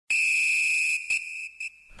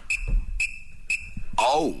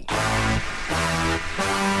Oh.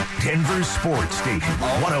 Denver Sports Station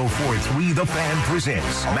 104.3 The Fan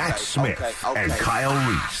presents Matt Smith and Kyle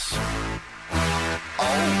Reese.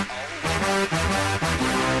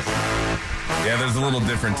 Yeah, there's a little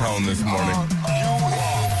different tone this morning.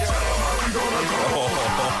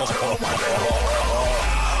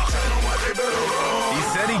 He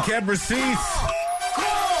said he kept receipts.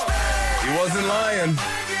 He wasn't lying.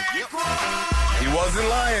 He wasn't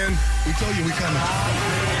lying. We told you we coming.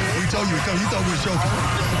 We told you we coming. You thought we were joking.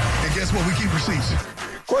 And guess what? We keep receipts.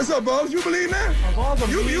 What's up, Bubs? You believe that? Hold on.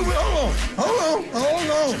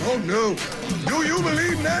 Oh, no. Do you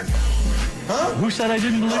believe that? Huh? Who said I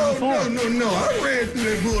didn't believe before? No. I read through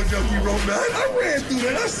that bull junk you wrote down. I read through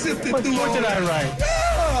that. I sifted through all What did I that. write?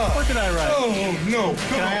 Yeah. What did I write? Oh, no.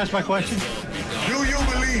 Can I ask my question? Do you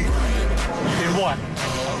believe? In what?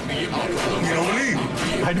 You don't believe.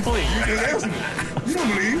 I do believe. You just answered it. You don't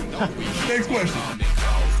believe. Next question.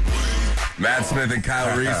 Matt Smith and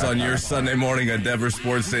Kyle Reese on your Sunday morning at Denver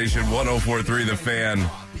Sports Station 104.3 The Fan.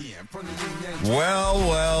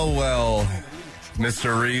 Well,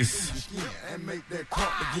 Mr. Reese.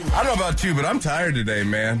 I don't know about you, but I'm tired today,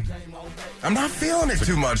 man. I'm not feeling it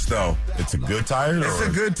too much, though. It's a good tired? It's a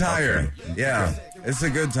good tired. Okay. Yeah, it's a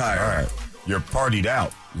good tired. All right. You're partied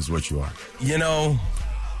out is what you are. You know,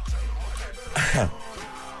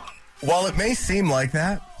 while it may seem like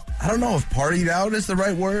that, I don't know if partied out is the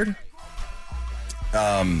right word.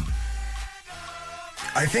 I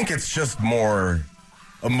think it's just more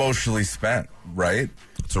emotionally spent, right?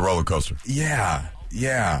 It's a roller coaster. Yeah.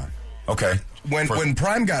 Okay. When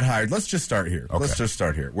Prime got hired, let's just start here.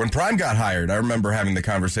 Okay. When Prime got hired, I remember having the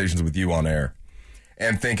conversations with you on air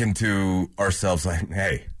and thinking to ourselves like,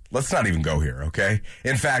 hey, let's not even go here, okay?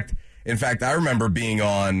 In fact, I remember being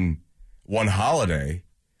on one holiday.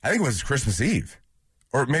 I think it was Christmas Eve.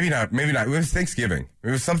 Or maybe not. It was Thanksgiving.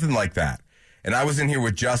 It was something like that. And I was in here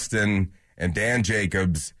with Justin and Dan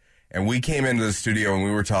Jacobs, and we came into the studio and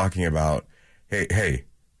we were talking about, hey,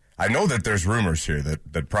 I know that there's rumors here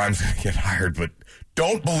that Prime's going to get hired, but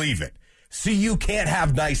don't believe it. See, you can't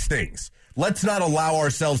have nice things. Let's not allow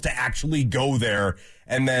ourselves to actually go there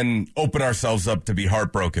and then open ourselves up to be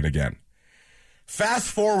heartbroken again.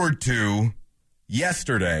 Fast forward to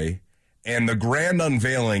yesterday and the grand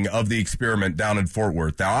unveiling of the experiment down in Fort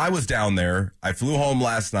Worth. Now, I was down there. I flew home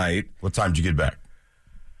last night. What time did you get back?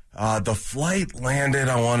 The flight landed,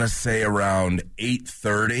 I want to say, around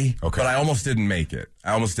 8:30. Okay. But I almost didn't make it.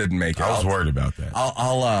 I was worried about that.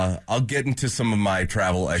 I'll get into some of my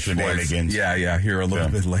travel exploits. Yeah, here a little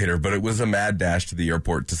bit later. But it was a mad dash to the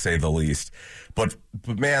airport, to say the least. But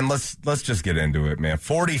man, let's just get into it, man.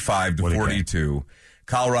 45-42.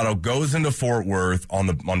 Colorado goes into Fort Worth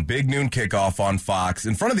on Big Noon kickoff on Fox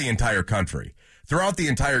in front of the entire country. Throughout the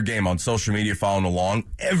entire game on social media following along,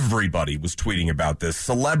 everybody was tweeting about this.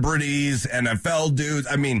 Celebrities, NFL dudes.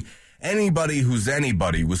 I mean, anybody who's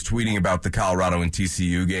anybody was tweeting about the Colorado and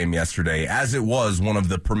TCU game yesterday, as it was one of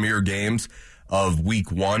the premier games of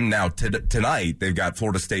week one. Now, tonight, they've got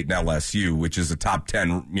Florida State and LSU, which is a top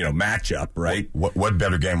 10, matchup, right? What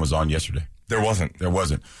better game was on yesterday? There wasn't.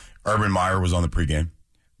 Urban Meyer was on the pregame.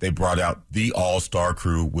 They brought out the all-star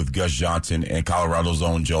crew with Gus Johnson and Colorado's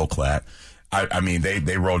own Joel Klatt. I mean,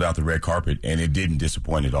 they rolled out the red carpet, and it didn't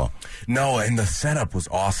disappoint at all. No, and the setup was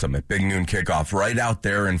awesome at Big Noon Kickoff, right out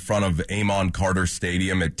there in front of Amon Carter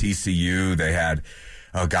Stadium at TCU. They had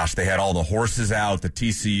all the horses out, the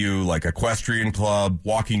TCU, equestrian club.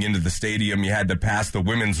 Walking into the stadium, you had to pass the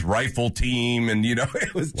women's rifle team, and,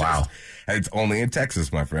 it was just, wow. It's only in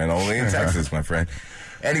Texas, my friend,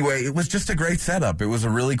 Anyway, it was just a great setup. It was a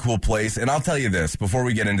really cool place. And I'll tell you this, before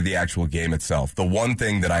we get into the actual game itself, the one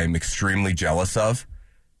thing that I am extremely jealous of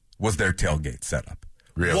was their tailgate setup.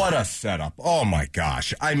 Really? What a setup. Oh, my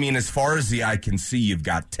gosh. I mean, as far as the eye can see, you've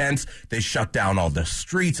got tents. They shut down all the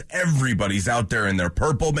streets. Everybody's out there in their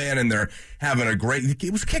purple, man, and they're having a great...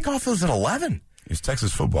 It was kickoff. It was at 11. It's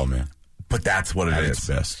Texas football, man. But that's what it is. Its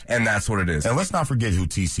best. And that's what it is. And let's not forget who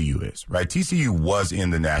TCU is, right? TCU was in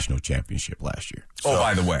the national championship last year. So,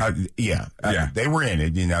 by the way. They were in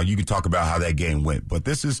it. You can talk about how that game went. But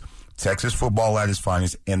this is Texas football at its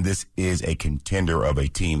finest, and this is a contender of a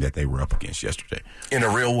team that they were up against yesterday. In a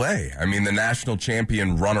real way. I mean, the national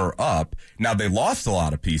champion runner-up. Now, they lost a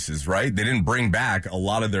lot of pieces, right? They didn't bring back a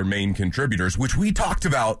lot of their main contributors, which we talked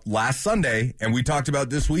about last Sunday, and we talked about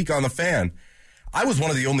this week on The Fan. I was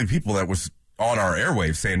one of the only people that was on our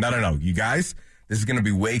airwaves saying, no, you guys, this is going to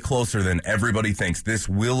be way closer than everybody thinks. This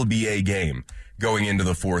will be a game going into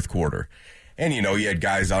the fourth quarter. And you had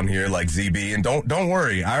guys on here like ZB, and don't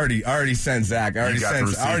worry, I already sent Zach.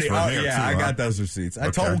 I got those receipts.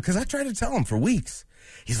 I told him because I tried to tell him for weeks.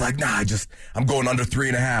 He's like, nah, I'm going under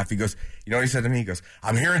 3.5. He goes, you know what he said to me? He goes,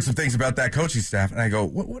 I'm hearing some things about that coaching staff. And I go,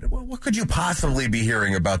 what could you possibly be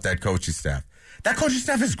hearing about that coaching staff? That coaching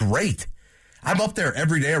staff is great. I'm up there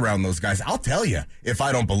every day around those guys. I'll tell you if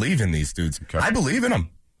I don't believe in these dudes. Okay. I believe in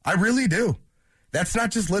them. I really do. That's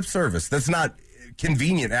not just lip service. That's not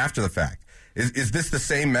convenient after the fact. Is this the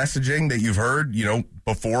same messaging that you've heard,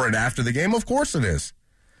 before and after the game? Of course it is.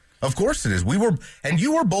 Of course it is.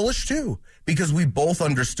 You were bullish too, because we both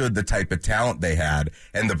understood the type of talent they had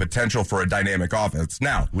and the potential for a dynamic offense.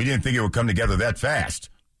 Now, we didn't think it would come together that fast.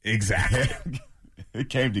 Exactly. It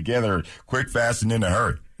came together quick, fast, and in a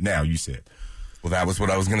hurry. Now, you said. Well, that was what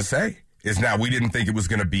I was going to say. We didn't think it was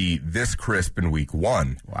going to be this crisp in week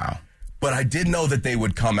 1. Wow. But I did know that they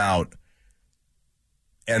would come out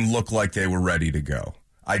and look like they were ready to go.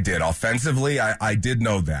 I did. Offensively, I did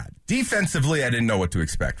know that. Defensively, I didn't know what to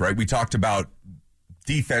expect, right? We talked about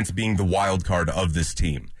defense being the wild card of this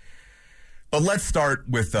team. But let's start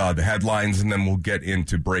with the headlines, and then we'll get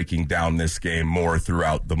into breaking down this game more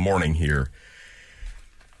throughout the morning here.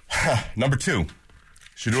 Number 2,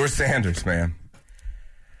 Shedeur Sanders, man.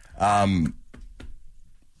 2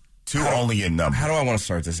 only in number. How do I want to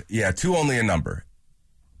start this? Yeah, 2 only in number.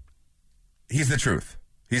 He's the truth.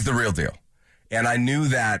 He's the real deal. And I knew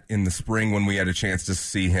that in the spring when we had a chance to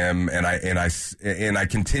see him, and I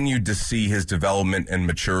continued to see his development and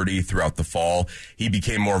maturity throughout the fall. He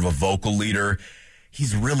became more of a vocal leader.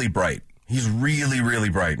 He's really bright. He's really, really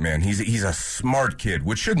bright, man. He's a smart kid,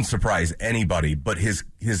 which shouldn't surprise anybody. But his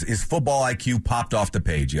football IQ popped off the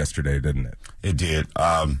page yesterday, didn't it? It did.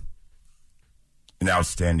 An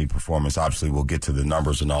outstanding performance. Obviously, we'll get to the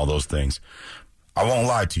numbers and all those things. I won't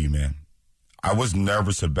lie to you, man. I was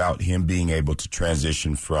nervous about him being able to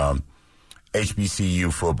transition from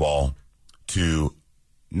HBCU football to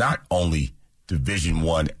not only Division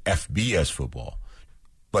I FBS football,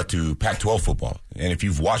 but to Pac-12 football. And if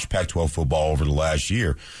you've watched Pac-12 football over the last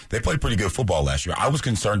year, they played pretty good football last year. I was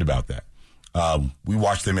concerned about that. We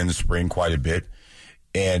watched them in the spring quite a bit,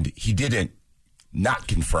 and he didn't not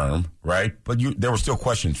confirm, right? But there were still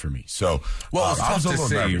questions for me. So, well, it's tough to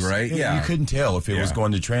see, right? Yeah. You couldn't tell if it was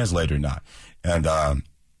going to translate or not. And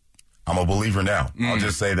I'm a believer now. I'll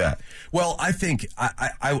just say that. Well, I think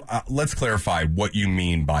I let's clarify what you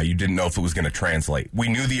mean by you didn't know if it was going to translate. We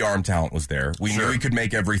knew the arm talent was there. We knew he could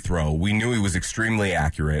make every throw. We knew he was extremely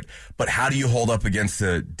accurate. But how do you hold up against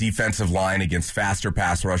the defensive line, against faster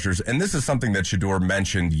pass rushers? And this is something that Shedeur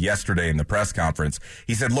mentioned yesterday in the press conference.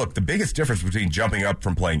 He said, look, the biggest difference between jumping up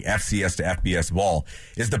from playing FCS to FBS ball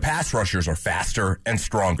is the pass rushers are faster and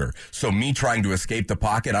stronger. So me trying to escape the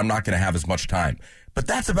pocket, I'm not going to have as much time. But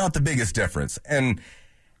that's about the biggest difference. And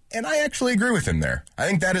I actually agree with him there. I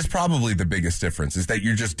think that is probably the biggest difference, is that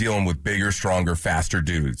you're just dealing with bigger, stronger, faster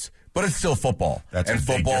dudes. But it's still football. And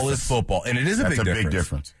football is football. And it is a big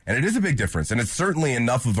difference. And it is a big difference. And it's certainly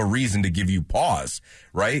enough of a reason to give you pause,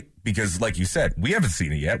 right? Because like you said, we haven't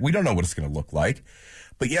seen it yet. We don't know what it's going to look like.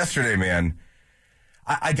 But yesterday, man,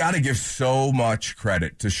 I got to give so much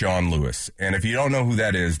credit to Sean Lewis. And if you don't know who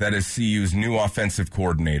that is CU's new offensive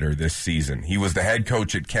coordinator this season. He was the head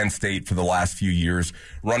coach at Kent State for the last few years,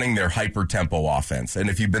 running their hyper-tempo offense. And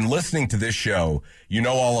if you've been listening to this show, you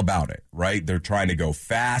know all about it, right? They're trying to go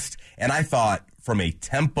fast. And I thought, from a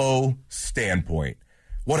tempo standpoint,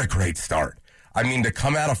 what a great start. I mean, to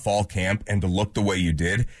come out of fall camp and to look the way you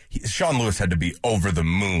did, Sean Lewis had to be over the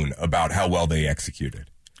moon about how well they executed.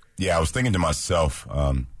 Yeah, I was thinking to myself,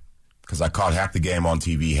 because I caught half the game on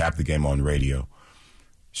TV, half the game on radio.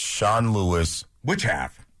 Sean Lewis. Which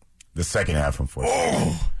half? The second half, unfortunately.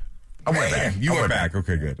 Oh, I went back. You went back.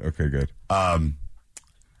 Okay, good.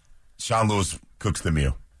 Sean Lewis cooks the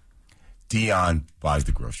meal. Dion buys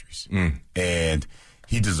the groceries. And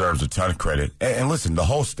he deserves a ton of credit. And listen, the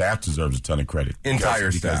whole staff deserves a ton of credit.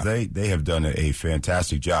 Entire staff. Because they have done a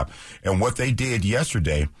fantastic job. And what they did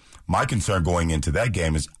yesterday, my concern going into that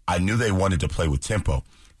game is I knew they wanted to play with tempo.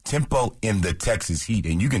 Tempo in the Texas heat,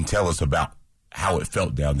 and you can tell us about how it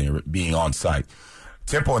felt down there being on site.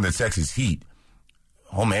 Tempo in the Texas heat,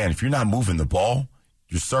 oh man, if you're not moving the ball,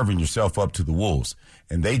 you're serving yourself up to the Wolves.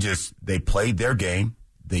 And they played their game.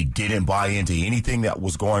 They didn't buy into anything that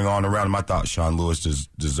was going on around them. I thought Sean Lewis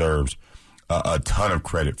deserves a ton of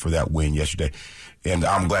credit for that win yesterday. And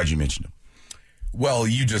I'm glad you mentioned him. Well,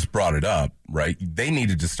 you just brought it up, right? They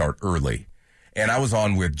needed to start early. And I was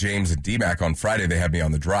on with James and D-Mac on Friday. They had me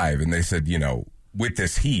on the drive, and they said, with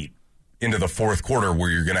this heat, into the fourth quarter where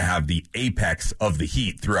you're going to have the apex of the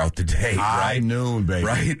heat throughout the day. High right? noon, baby.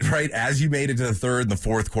 Right. As you made it to the third and the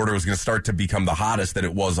fourth quarter was going to start to become the hottest that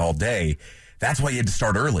it was all day. That's why you had to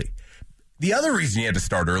start early. The other reason you had to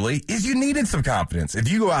start early is you needed some confidence.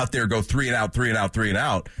 If you go out there, go 3 and out, 3 and out, 3 and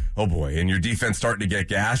out, oh boy, and your defense starting to get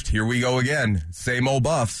gashed, here we go again. Same old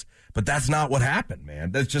Buffs. But that's not what happened,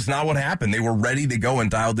 man. That's just not what happened. They were ready to go and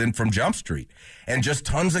dialed in from Jump Street. And just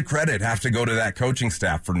tons of credit have to go to that coaching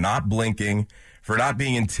staff for not blinking, for not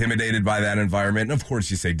being intimidated by that environment. And of course,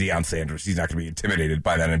 you say Deion Sanders, he's not going to be intimidated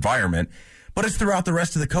by that environment. But it's throughout the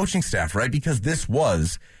rest of the coaching staff, right? Because this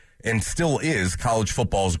was and still is college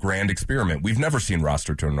football's grand experiment. We've never seen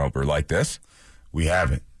roster turnover like this. We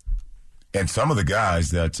haven't. And some of the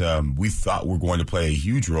guys that we thought were going to play a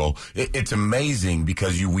huge role, it's amazing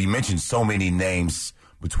because we mentioned so many names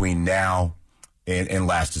between now and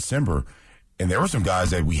last December. And there were some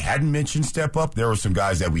guys that we hadn't mentioned step up. There were some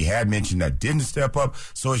guys that we had mentioned that didn't step up.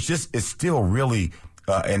 So it's still really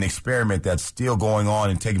an experiment that's still going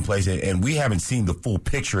on and taking place. And we haven't seen the full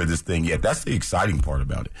picture of this thing yet. That's the exciting part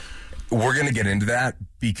about it. We're going to get into that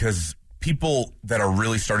because people that are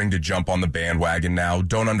really starting to jump on the bandwagon now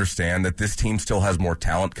don't understand that this team still has more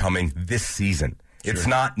talent coming this season. Sure. It's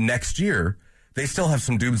not next year. They still have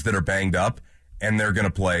some dudes that are banged up, and they're going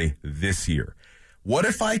to play this year. What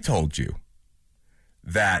if I told you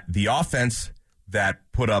that the offense that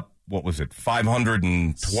put up,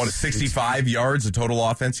 565 yards of total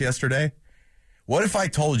offense yesterday? What if I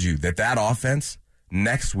told you that offense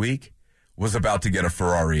next week was about to get a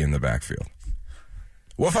Ferrari in the backfield?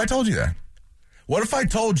 What if I told you that? What if I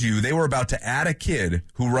told you they were about to add a kid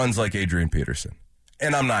who runs like Adrian Peterson?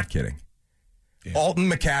 And I'm not kidding. Yeah. Alton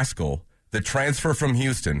McCaskill, the transfer from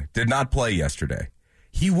Houston, did not play yesterday.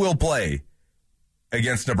 He will play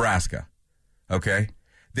against Nebraska. Okay?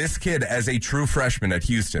 This kid, as a true freshman at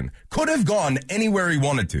Houston, could have gone anywhere he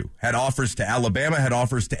wanted to. Had offers to Alabama, had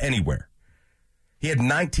offers to anywhere. He had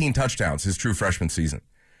 19 touchdowns his true freshman season.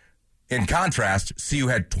 In contrast, CU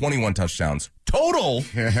had 21 touchdowns total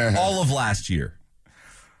all of last year.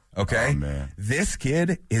 Okay? Oh, man. This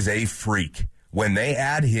kid is a freak. When they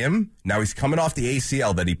add him, now he's coming off the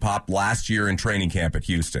ACL that he popped last year in training camp at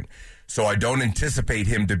Houston. So I don't anticipate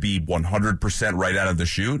him to be 100% right out of the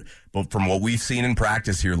chute. But from what we've seen in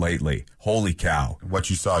practice here lately, holy cow. What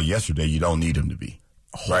you saw yesterday, you don't need him to be.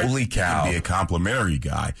 Holy cow. He can be a complimentary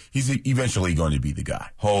guy. He's eventually going to be the guy.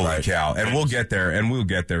 Holy cow. And we'll get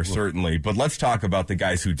there, certainly. But let's talk about the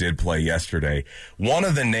guys who did play yesterday. One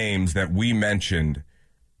of the names that we mentioned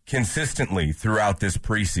consistently throughout this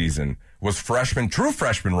preseason was true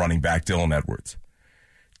freshman running back Dylan Edwards.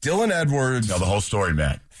 Dylan Edwards. Tell the whole story,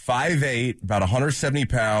 Matt. 5'8", about 170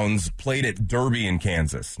 pounds, played at Derby in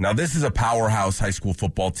Kansas. Now, this is a powerhouse high school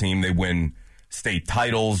football team. They win state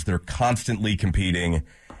titles. They're constantly competing.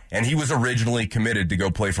 And he was originally committed to go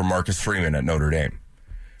play for Marcus Freeman at Notre Dame.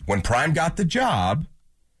 When Prime got the job,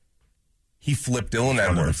 he flipped Dylan Edwards.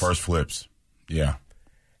 One of the first flips. Yeah.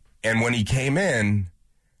 And when he came in,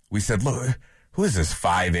 we said, look, who is this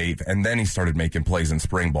 5'8"? And then he started making plays in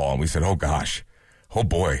spring ball. And we said, oh, gosh. Oh,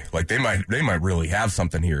 boy. Like, they might really have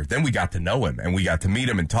something here. Then we got to know him, and we got to meet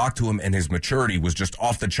him and talk to him, and his maturity was just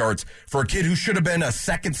off the charts for a kid who should have been a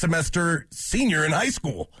second-semester senior in high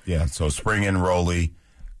school. Yeah, so spring enrollee,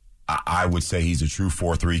 I would say he's a true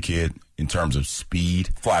 4.3 kid in terms of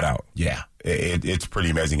speed. Flat out. Yeah, it's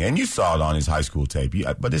pretty amazing. And you saw it on his high school tape.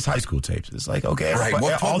 But his high school tapes, it's like, okay. Right.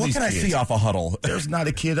 What can I see off a huddle? There's not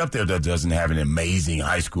a kid up there that doesn't have an amazing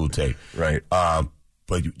high school tape. Right.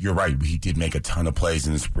 But you're right. He did make a ton of plays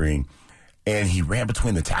in the spring. And he ran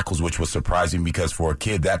between the tackles, which was surprising because for a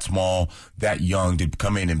kid that small, that young, to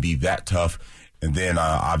come in and be that tough. And then,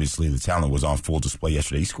 obviously, the talent was on full display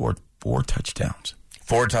yesterday. He scored 4 touchdowns.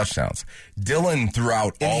 4 touchdowns. Dylan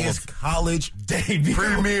throughout all his of college debut.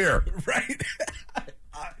 Premiere. Right.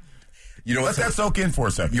 You know, let that soak in for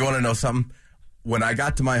a second. You want to know something? When I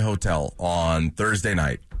got to my hotel on Thursday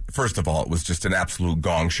night, first of all, it was just an absolute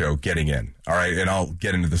gong show getting in. All right, and I'll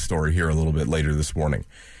get into the story here a little bit later this morning.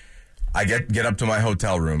 I get up to my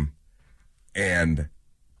hotel room, and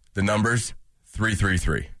the number's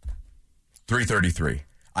 333. 333.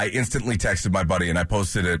 I instantly texted my buddy, and I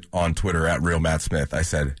posted it on Twitter at @RealMattSmith. I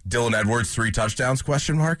said, Dylan Edwards, 3 touchdowns, ?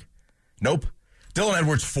 Nope. Dylan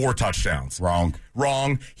Edwards, 4 touchdowns.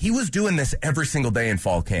 Wrong. He was doing this every single day in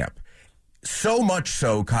fall camp. So much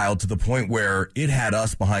so, Kyle, to the point where it had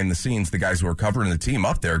us behind the scenes, the guys who were covering the team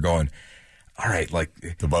up there going, all right, like,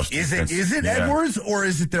 is it Edwards or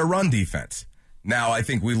is it their run defense? Now, I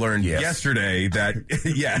think we learned yesterday that,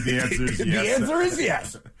 the answer is yes. The answer is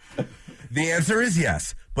yes. The answer is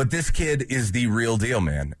yes. But this kid is the real deal,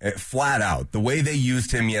 man. Flat out. The way they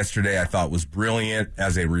used him yesterday, I thought was brilliant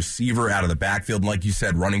as a receiver out of the backfield. And like you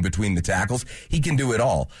said, running between the tackles. He can do it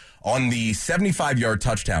all. On the 75-yard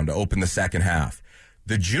touchdown to open the second half,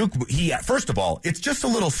 the juke, first of all, it's just a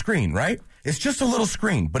little screen, right? It's just a little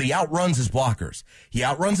screen, but he outruns his blockers. He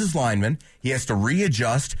outruns his linemen. He has to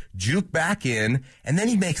readjust, juke back in, and then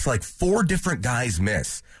he makes like 4 different guys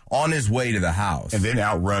miss on his way to the house. And then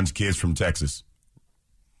outruns kids from Texas.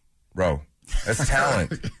 Bro, that's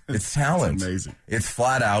talent. It's talent. It's amazing. It's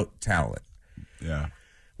flat out talent. Yeah.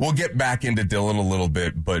 We'll get back into Dylan a little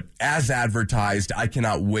bit, but as advertised, I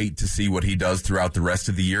cannot wait to see what he does throughout the rest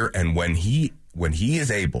of the year. And when he is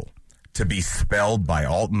able to be spelled by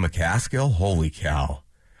Alton McCaskill, holy cow.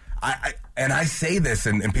 I say this,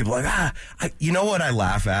 and people are like, you know what I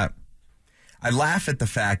laugh at? I laugh at the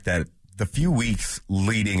fact that the few weeks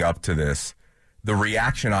leading up to this, the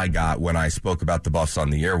reaction I got when I spoke about the Buffs on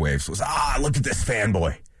the airwaves was, look at this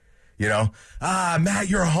fanboy. You know, Matt,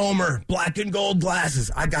 you're a homer, black and gold glasses.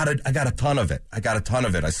 I got a ton of it. I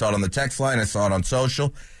saw it on the text line. I saw it on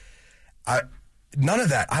social. None of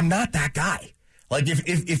that. I'm not that guy. Like,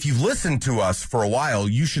 if you've listened to us for a while,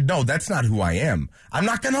 you should know that's not who I am. I'm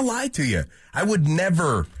not going to lie to you. I would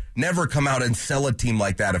never come out and sell a team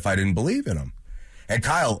like that if I didn't believe in them. And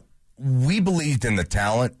Kyle, we believed in the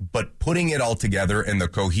talent, but putting it all together and the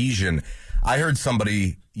cohesion. I heard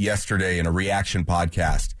somebody yesterday in a reaction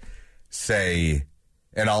podcast say,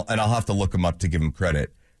 and I'll have to look him up to give him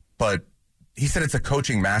credit, but he said it's a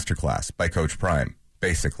coaching masterclass by Coach Prime,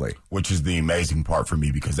 basically. Which is the amazing part for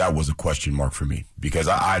me, because that was a question mark for me. Because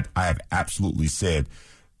I have absolutely said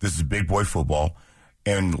this is big boy football,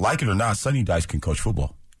 and like it or not, Sonny Dice can coach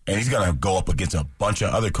football. And he's going to go up against a bunch of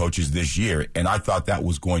other coaches this year. And I thought that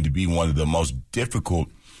was going to be one of the most difficult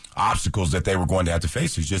obstacles that they were going to have to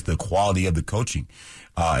face, is just the quality of the coaching.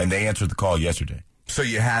 And they answered the call yesterday. So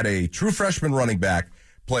you had a true freshman running back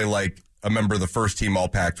play like a member of the first team All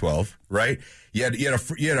Pac-12, right? You had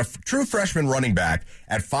a true freshman running back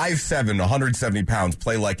at 5'7", 170 pounds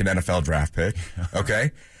play like an NFL draft pick,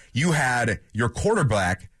 okay? You had your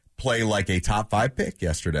quarterback play like a top 5 pick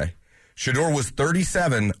yesterday. Shedeur was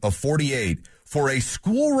 37 of 48 for a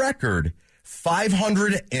school record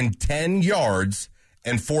 510 yards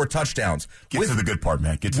and 4 touchdowns. Get to the good part,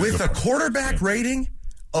 man. Get to with the good part. Quarterback rating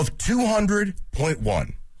of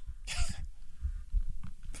 200.1.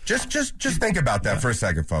 Just think about that for a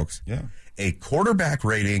second, folks. Yeah. A quarterback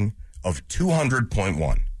rating of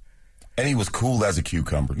 200.1. And he was cool as a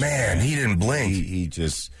cucumber. Man, he didn't blink. He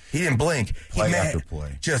didn't blink. Play after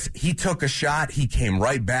play. He took a shot. He came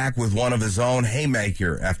right back with one of his own,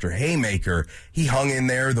 haymaker after haymaker. He hung in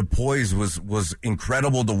there. The poise was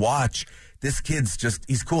incredible to watch. This kid's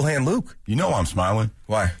he's Cool Hand Luke. You know I'm smiling.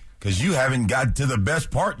 Why? Because you haven't got to the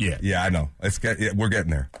best part yet. Yeah, I know. We're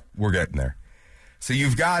getting there. So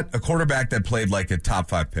you've got a quarterback that played like a top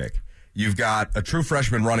 5 pick. You've got a true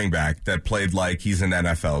freshman running back that played like he's an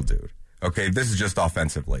NFL dude. Okay, this is just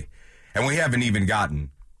offensively. And we haven't even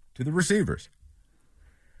gotten to the receivers.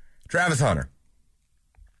 Travis Hunter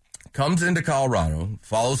comes into Colorado,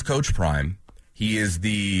 follows Coach Prime. He is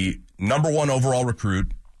the number 1 overall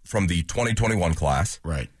recruit from the 2021 class.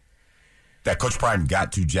 Right. That Coach Prime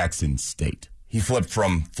got to Jackson State. He flipped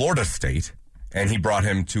from Florida State, and he brought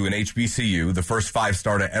him to an HBCU, the first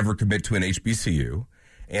 5-star to ever commit to an HBCU.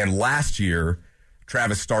 And last year,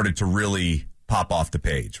 Travis started to really pop off the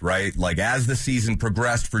page, right? Like, as the season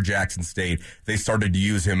progressed for Jackson State, they started to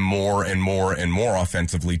use him more and more and more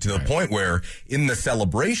offensively, to the point where in the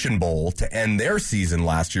Celebration Bowl to end their season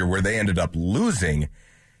last year, where they ended up losing,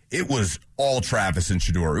 it was all Travis and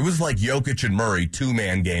Shedeur. It was like Jokic and Murray,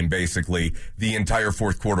 2-man game, basically, the entire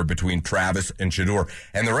fourth quarter between Travis and Shedeur.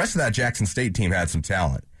 And the rest of that Jackson State team had some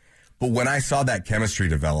talent. But when I saw that chemistry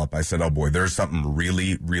develop, I said, oh boy, there's something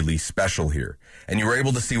really, really special here. And you were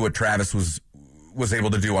able to see what Travis was able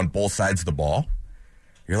to do on both sides of the ball.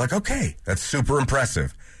 You're like, okay, that's super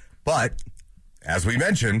impressive. But, as we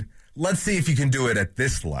mentioned, let's see if you can do it at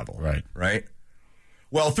this level. Right?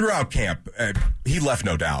 Well, throughout camp, he left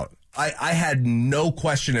no doubt. I had no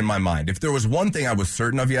question in my mind. If there was one thing I was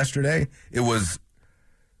certain of yesterday, it was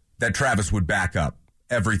that Travis would back up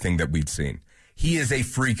everything that we'd seen. He is a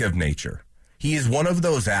freak of nature. He is one of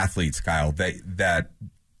those athletes, Kyle, that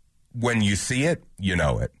when you see it, you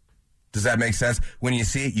know it. Does that make sense? When you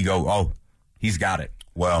see it, you go, oh, he's got it.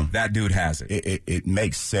 Well, that dude has it. It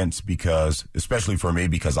makes sense because, especially for me,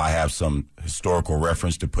 because I have some historical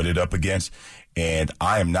reference to put it up against, and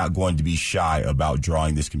I am not going to be shy about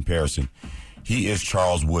drawing this comparison. He is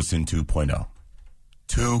Charles Woodson 2.0.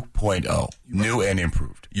 2.0, new and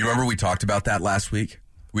improved. You remember we talked about that last week?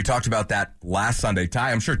 We talked about that last Sunday.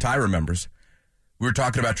 Ty, I'm sure Ty remembers. We were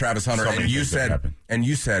talking about Travis Hunter, and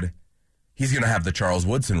you said he's going to have the Charles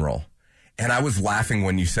Woodson role. And I was laughing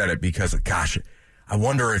when you said it because, gosh, I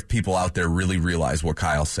wonder if people out there really realize what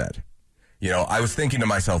Kyle said. You know, I was thinking to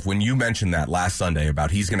myself, when you mentioned that last Sunday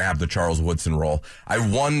about he's going to have the Charles Woodson role, I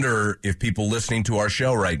wonder if people listening to our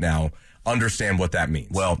show right now understand what that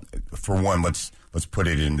means. Well, for one, let's put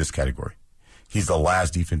it in this category. He's the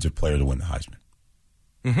last defensive player to win the Heisman.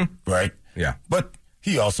 Mm-hmm. Right? Yeah. But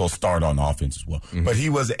he also starred on offense as well. Mm-hmm. But he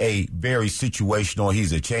was a very situational,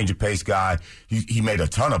 he's a change of pace guy. He made a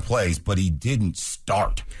ton of plays, but he didn't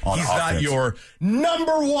start on offense. He's not your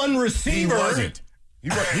number one receiver. He wasn't.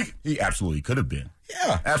 He absolutely could have been.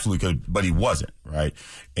 Yeah. Absolutely could have, but he wasn't, right?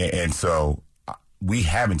 And so we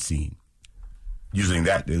haven't seen, using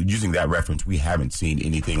that reference, we haven't seen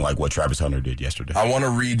anything like what Travis Hunter did yesterday. I want to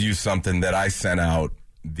read you something that I sent out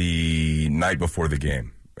the night before the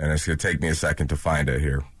game. And it's going to take me a second to find it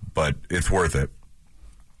here, but it's worth it.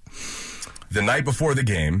 The night before the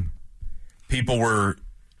game, people were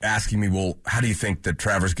asking me, well, how do you think that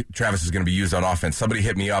Travis is going to be used on offense? Somebody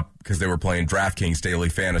hit me up because they were playing DraftKings Daily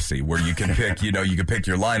Fantasy, where you can pick, you can pick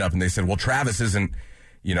your lineup, and they said, well, Travis isn't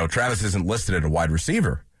listed as a wide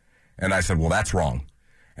receiver. And I said, well, that's wrong.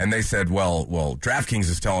 And they said, well, DraftKings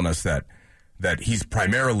is telling us that he's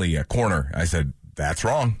primarily a corner. I said, that's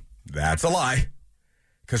wrong. That's a lie.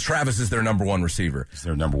 Because Travis is their number one receiver. He's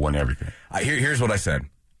their number one everything. Here's what I said.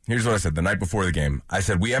 The night before the game. I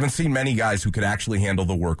said, we haven't seen many guys who could actually handle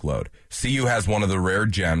the workload. CU has one of the rare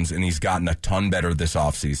gems, and he's gotten a ton better this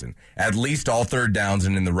offseason. At least all third downs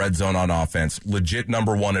and in the red zone on offense. Legit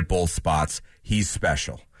number one at both spots. He's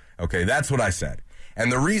special. Okay, that's what I said.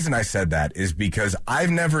 And the reason I said that is because I've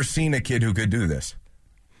never seen a kid who could do this.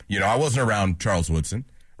 I wasn't around Charles Woodson,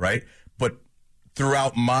 right? But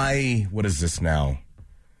throughout my, what is this now?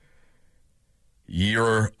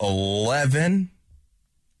 Year 11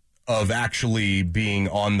 of actually being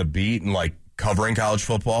on the beat and like covering college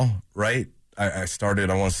football, right? I started,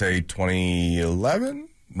 I want to say 2011,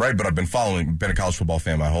 right? But I've been a college football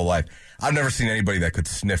fan my whole life. I've never seen anybody that could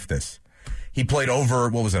sniff this. He played over,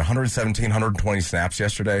 117, 120 snaps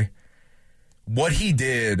yesterday. What he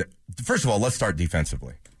did, first of all, let's start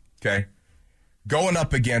defensively, okay? Going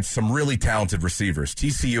up against some really talented receivers.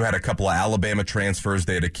 TCU had a couple of Alabama transfers.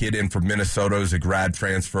 They had a kid in from Minnesota who's a grad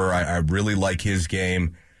transfer. I really like his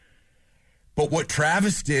game. But what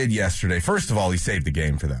Travis did yesterday, first of all, he saved the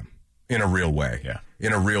game for them in a real way. Yeah.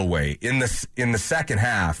 In a real way. In the second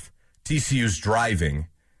half, TCU's driving,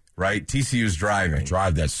 right? TCU's driving. A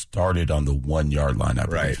drive that started on the 1 yard line, I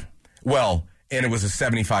believe. Right. Well, and it was a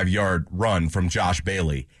 75-yard run from Josh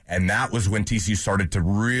Bailey. And that was when TCU started to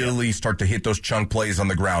really start to hit those chunk plays on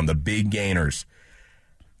the ground, the big gainers.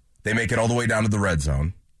 They make it all the way down to the red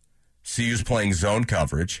zone. CU's playing zone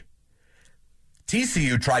coverage.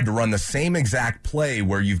 TCU tried to run the same exact play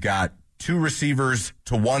where you've got two receivers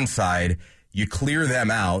to one side. You clear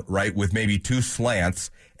them out, right, with maybe two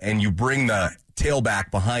slants, and you bring the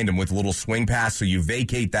tailback behind him with a little swing pass, so you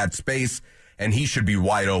vacate that space, and he should be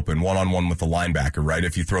wide open, one-on-one with the linebacker, right,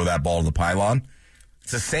 if you throw that ball to the pylon.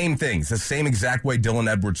 It's the same thing. It's the same exact way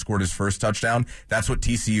Dylan Edwards scored his first touchdown. That's what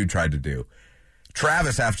TCU tried to do.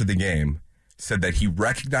 Travis, after the game, said that he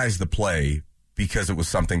recognized the play because it was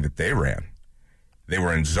something that they ran. They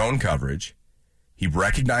were in zone coverage. He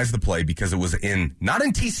recognized the play because it was not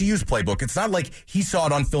in TCU's playbook. It's not like he saw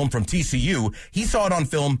it on film from TCU. He saw it on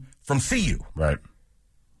film from CU. Right.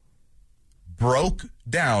 Broke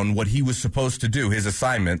down what he was supposed to do, his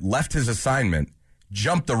assignment, left his assignment,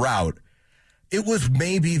 jumped the route. It was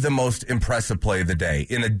maybe the most impressive play of the day.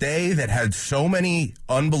 In a day that had so many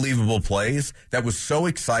unbelievable plays, that was so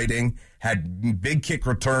exciting, had big kick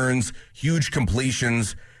returns, huge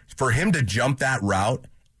completions, for him to jump that route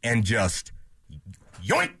and just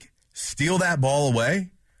yoink, steal that ball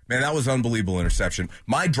away, man, that was unbelievable interception.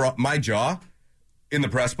 My jaw in the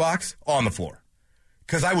press box on the floor,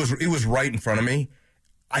 because it was right in front of me.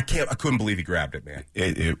 I couldn't believe he grabbed it, man.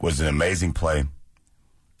 It was an amazing play.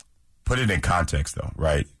 Put it in context, though,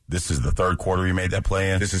 right? This is the third quarter he made that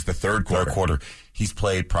play in. This is the third quarter. He's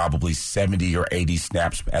played probably 70 or 80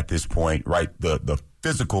 snaps at this point, right? The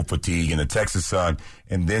physical fatigue in the Texas sun,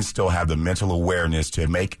 and then still have the mental awareness to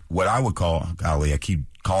make what I would call, golly, I keep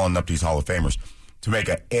calling up these Hall of Famers, to make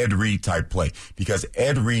an Ed Reed type play. Because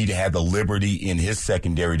Ed Reed had the liberty in his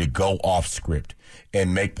secondary to go off script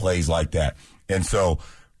and make plays like that. And so,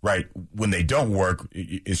 right, when they don't work,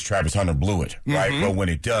 it's Travis Hunter blew it, right? Mm-hmm. But when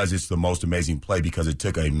it does, it's the most amazing play because it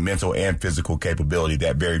took a mental and physical capability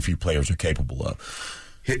that very few players are capable of.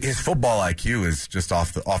 His football IQ is just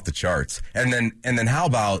off the charts. And then how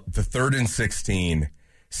about the 3rd and 16?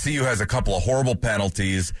 CU has a couple of horrible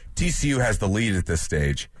penalties. TCU has the lead at this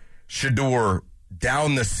stage. Shedeur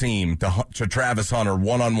down the seam to Travis Hunter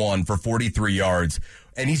one-on-one for 43 yards.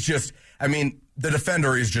 And he's just, the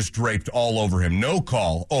defender is just draped all over him. No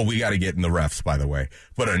call. Oh, we got to get in the refs, by the way.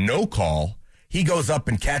 But a no call. He goes up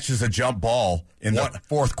and catches a jump ball. In the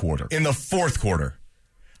fourth quarter. In the fourth quarter.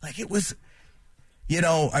 Like, it was,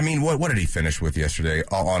 what did he finish with yesterday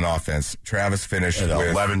on offense? Travis finished with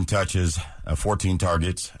 11 touches, 14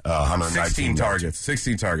 targets, 119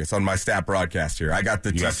 16 targets on my stat broadcast here. I got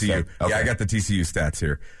the TCU. Okay. Yeah, I got the TCU stats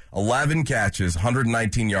here. 11 catches,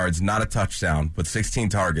 119 yards, not a touchdown, but 16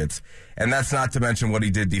 targets. And that's not to mention what he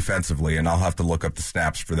did defensively, and I'll have to look up the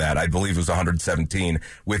snaps for that. I believe it was 117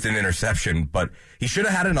 with an interception, but he should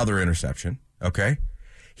have had another interception, okay?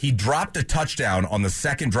 He dropped a touchdown on the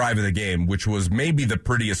second drive of the game, which was maybe the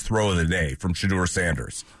prettiest throw of the day from Shedeur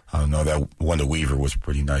Sanders. I don't know. That one to Weaver was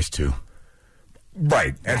pretty nice, too.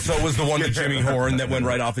 Right, and so was the one to Jimmy Horn that went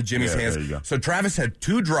right off of Jimmy's hands. There you go. So Travis had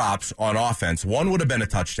 2 drops on offense. One would have been a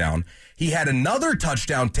touchdown. He had another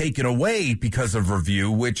touchdown taken away because of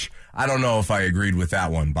review, which I don't know if I agreed with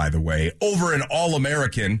that one, by the way, over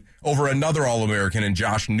another All-American in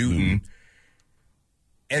Josh Newton.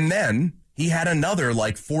 And then he had another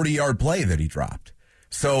 40-yard play that he dropped.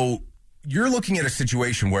 So you're looking at a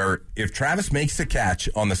situation where if Travis makes the catch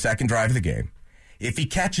on the second drive of the game, if he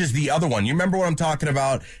catches the other one, you remember what I'm talking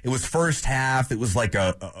about? It was first half. It was like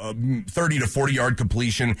a 30 to 40-yard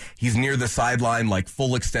completion. He's near the sideline,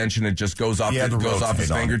 full extension. It just goes off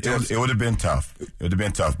his fingertips. It would have been tough.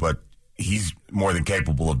 But he's more than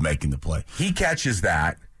capable of making the play. He catches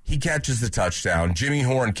that. He catches the touchdown. Jimmy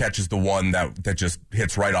Horn catches the one that just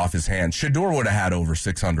hits right off his hand. Shedeur would have had over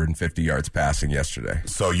 650 yards passing yesterday.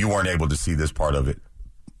 So you weren't able to see this part of it.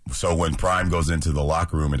 So when Prime goes into the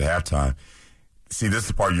locker room at halftime, see, this is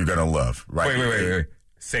the part you're going to love, right? Wait.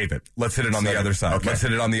 Save it. Let's hit it on the other side. Okay. Let's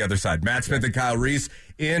hit it on the other side. Matt Smith and Kyle Reese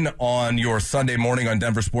in on your Sunday morning on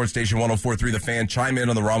Denver Sports Station 104.3 The Fan. Chime in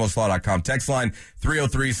on the RamosLaw.com text line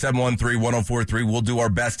 303-713-1043. We'll do our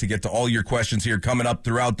best to get to all your questions here coming up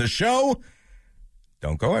throughout the show.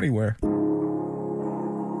 Don't go anywhere.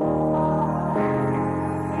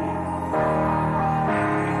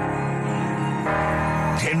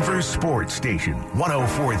 Denver Sports Station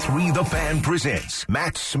 104.3 The Fan presents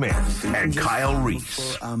Matt Smith and Kyle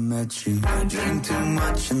Reese. I met you. I drink too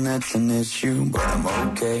much and that's an issue, but I'm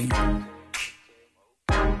okay.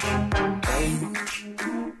 Hey,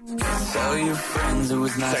 tell your friends it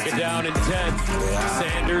was nice. Second down and 10.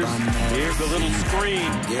 Sanders, here's a little screen.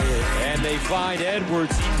 And they find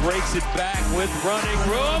Edwards. He breaks it back with running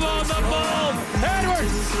room on the ball.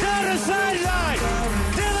 Edwards down the sideline.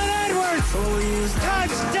 Dylan Edwards.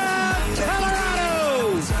 Touchdown,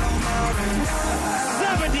 Colorado.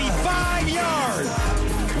 75 yards.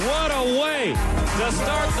 What a way to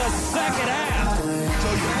start the second half. We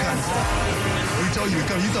told you to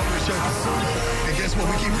come. You thought we were joking. And guess what?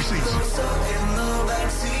 We keep receipts.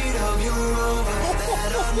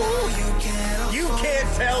 You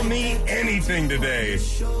can't tell me anything today.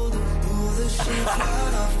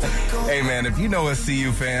 Hey, man, if you know a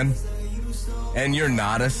CU fan and you're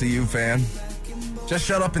not a CU fan, just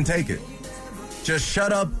shut up and take it. Just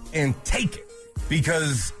shut up and take it.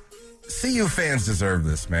 Because CU fans deserve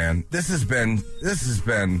this, man. It's been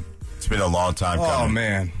a long time coming. Oh,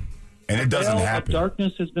 man. And it doesn't happen.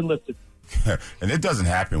 Darkness has been lifted. And it doesn't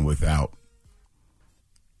happen without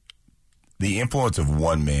the influence of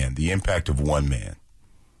one man, the impact of one man.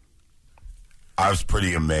 I was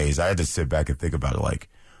pretty amazed. I had to sit back and think about it.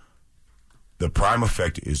 The Prime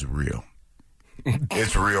effect is real.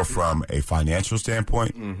 It's real from a financial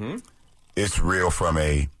standpoint. Mm-hmm. It's real from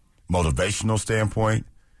a motivational standpoint.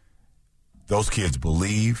 Those kids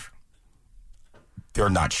believe. They're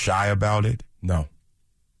not shy about it. No.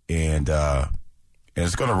 And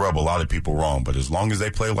it's going to rub a lot of people wrong. But as long as they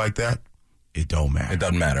play like that, it don't matter. It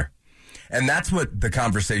doesn't matter. And that's what the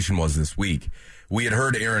conversation was this week. We had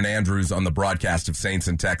heard Aaron Andrews on the broadcast of Saints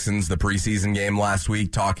and Texans, the preseason game last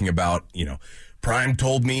week, talking about, Prime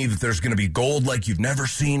told me that there's going to be gold like you've never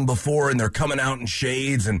seen before, and they're coming out in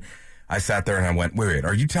shades. And I sat there and I went, wait,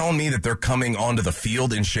 are you telling me that they're coming onto the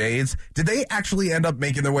field in shades? Did they actually end up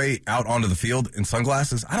making their way out onto the field in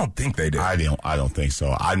sunglasses? I don't think they did. I don't think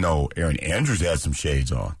so. I know Aaron Andrews had some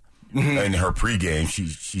shades on. in her pregame.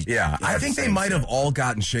 She Yeah, I think they might have all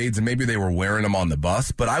gotten shades, and maybe they were wearing them on the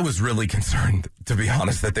bus, but I was really concerned, to be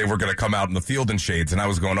honest, that they were going to come out in the field in shades, and I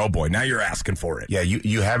was going, oh boy, now you're asking for it. Yeah,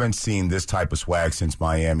 you haven't seen this type of swag since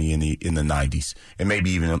Miami in the 90s, and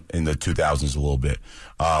maybe even in the 2000s a little bit.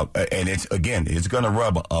 And it's going to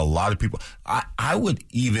rub a lot of people. I would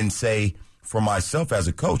even say, for myself as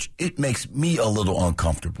a coach, it makes me a little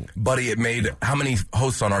uncomfortable. Buddy, how many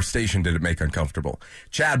hosts on our station did it make uncomfortable?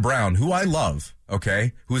 Chad Brown, who I love,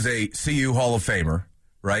 okay, who's a CU Hall of Famer,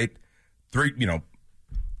 right?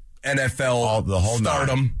 NFL the whole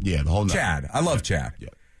stardom. Nine. Yeah, the whole nine. Chad. I love Chad. Yeah.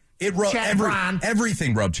 It rubbed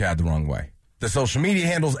everything rubbed Chad the wrong way. The social media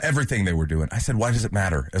handles, everything they were doing. I said, why does it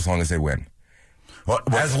matter as long as they win? Well,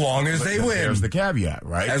 as long as they win. There's the caveat,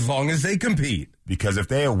 right? As long as they compete. Because if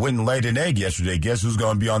they had went and laid an egg yesterday, guess who's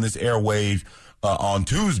going to be on this airwave on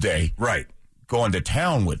Tuesday? Right. Going to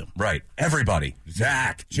town with them. Right. Everybody.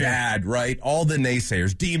 Zach, Chad, right? All the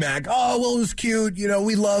naysayers. D-Mac, oh, well, it was cute.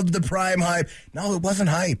 We loved the prime hype. No, it wasn't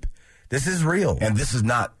hype. This is real. And this is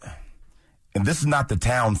not the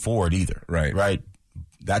town for it either. Right. Right?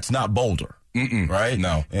 That's not Boulder. Right?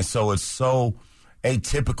 No. And so it's so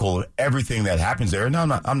atypical of everything that happens there. And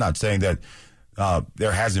I'm not saying that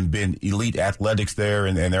there hasn't been elite athletics there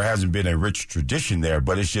and there hasn't been a rich tradition there,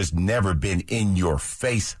 but it's just never been in your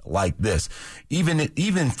face like this.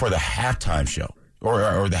 Even for the halftime show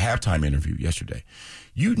or the halftime interview yesterday,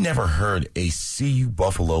 you never heard a CU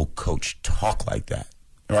Buffalo coach talk like that.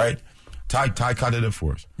 All right? Ty cut it up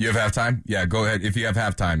for us. You have halftime? Yeah, go ahead. If you have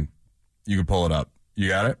halftime, you can pull it up. You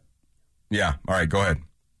got it? Yeah. All right, go ahead.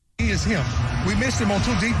 He is him. We missed him on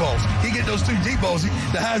 2 deep balls. He get those 2 deep balls.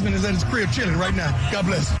 The Heisman is at his crib chilling right now. God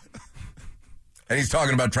bless. And he's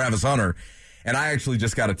talking about Travis Hunter. And I actually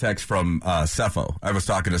just got a text from Cepho. I was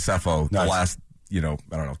talking to Cepho the last,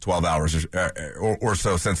 12 hours or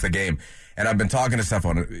so since the game. And I've been talking to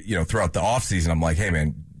Cepho, throughout the offseason. I'm like, hey,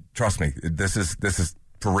 man, trust me, this is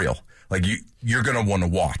for real. Like, you're going to want to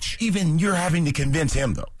watch. Even you're having to convince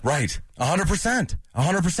him, though. Right. 100%.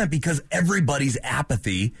 100%, because everybody's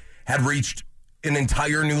apathy had reached an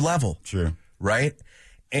entire new level. Sure. Right?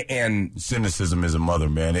 And cynicism is a mother,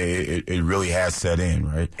 man. It really has set in,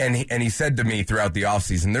 right? And he said to me throughout the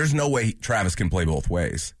offseason, there's no way Travis can play both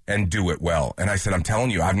ways and do it well. And I said, I'm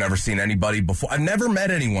telling you, I've never seen anybody before. I've never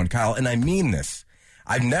met anyone, Kyle, and I mean this.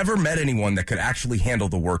 I've never met anyone that could actually handle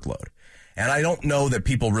the workload. And I don't know that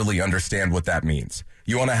people really understand what that means.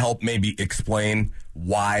 You want to help maybe explain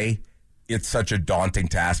why it's such a daunting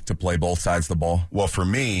task to play both sides of the ball? Well, for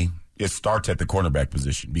me, it starts at the cornerback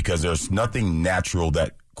position because there's nothing natural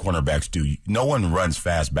that cornerbacks do. No one runs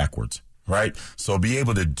fast backwards, right? So be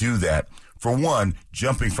able to do that, for one,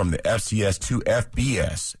 jumping from the FCS to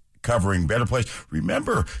FBS, covering better plays.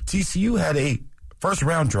 Remember, TCU had a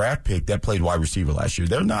first-round draft pick that played wide receiver last year.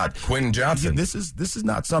 They're not Quentin Johnson. This is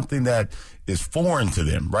not something that is foreign to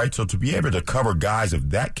them, right? So to be able to cover guys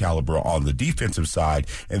of that caliber on the defensive side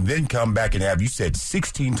and then come back and have, you said,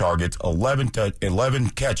 16 targets, 11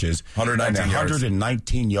 catches,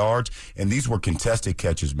 119 yards, and these were contested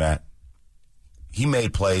catches, Matt. He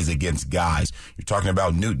made plays against guys. You're talking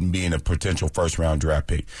about Newton being a potential first-round draft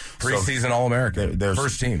pick. Preseason All-American,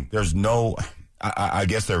 first team. There's no, I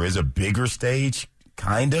guess there is a bigger stage,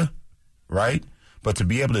 kind of, right? But to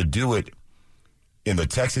be able to do it in the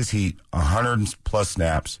Texas heat, 100-plus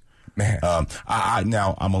snaps. Man.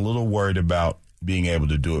 Now, I'm a little worried about being able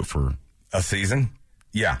to do it for a season.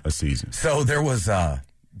 Yeah. A season. So there was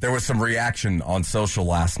some reaction on social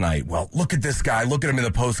last night. Well, look at this guy. Look at him in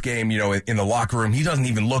the post game, in the locker room. He doesn't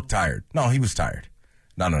even look tired. No, he was tired.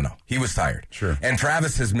 No. He was tired. Sure. And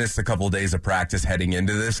Travis has missed a couple of days of practice heading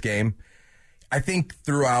into this game. I think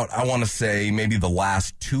throughout, I want to say maybe the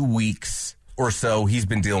last 2 weeks or so, he's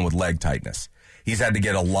been dealing with leg tightness. He's had to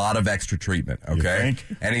get a lot of extra treatment, okay? You think?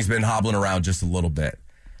 And he's been hobbling around just a little bit.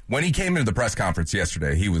 When he came into the press conference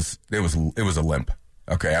yesterday, it was a limp.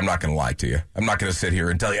 Okay, I'm not going to lie to you. I'm not going to sit here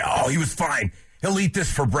and tell you, oh, he was fine. He'll eat this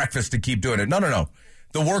for breakfast to keep doing it. No.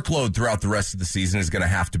 The workload throughout the rest of the season is going to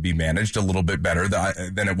have to be managed a little bit better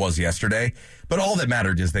than it was yesterday. But all that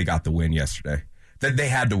mattered is they got the win yesterday. That they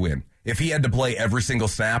had to win. If he had to play every single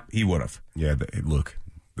snap, he would have. Yeah, look,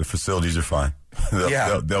 the facilities are fine.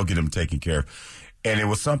 They'll get him taken care of. And it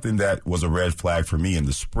was something that was a red flag for me in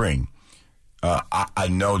the spring. I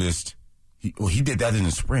noticed he did that in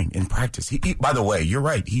the spring, in practice. He, by the way, you're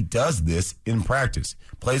right. He does this in practice.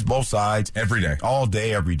 Plays both sides. Every day. All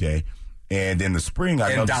day, every day. And in the spring,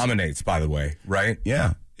 I noticed. And dominates, by the way, right?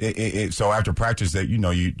 Yeah. So after practice, that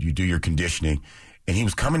you do your conditioning. And he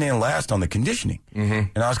was coming in last on the conditioning. Mm-hmm.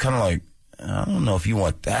 And I was kind of like, I don't know if you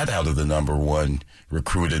want that out of the number one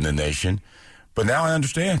recruit in the nation. But now I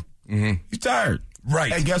understand. Mm-hmm. He's tired.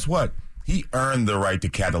 Right. And guess what? He earned the right to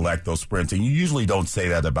Cadillac those sprints, and you usually don't say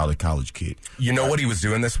that about a college kid. You know what he was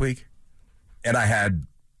doing this week? And I had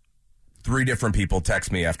 3 different people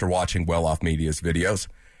text me after watching Well Off Media's videos.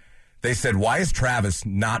 They said, why is Travis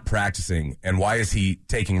not practicing, and why is he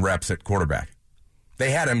taking reps at quarterback?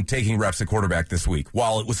 They had him taking reps at quarterback this week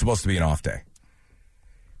while it was supposed to be an off day.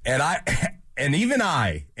 And even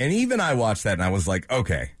I watched that, and I was like,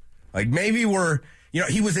 okay. Like, maybe he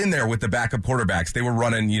was in there with the backup quarterbacks. They were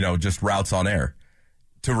running, just routes on air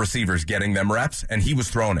to receivers, getting them reps, and he was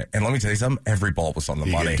throwing it. And let me tell you something, every ball was on the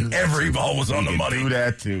money. Every ball was on the money. Do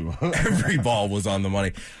that, too. Every ball was on the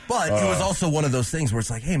money. But it was also one of those things where it's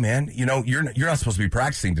like, hey, man, you're not supposed to be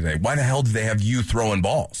practicing today. Why the hell do they have you throwing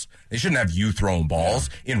balls? They shouldn't have you throwing balls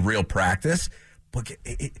in real practice. But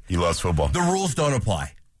he loves football. The rules don't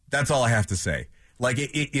apply. That's all I have to say. Like,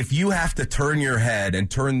 if you have to turn your head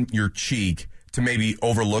and turn your cheek to maybe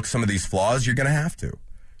overlook some of these flaws, you're going to have to.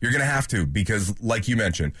 You're going to have to because, like you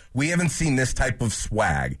mentioned, we haven't seen this type of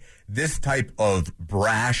swag, this type of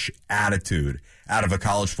brash attitude out of a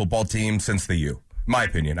college football team since the U. My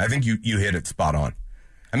opinion. I think you hit it spot on.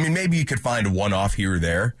 I mean, maybe you could find a one-off here or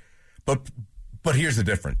there, but here's the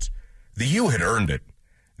difference. The U had earned it.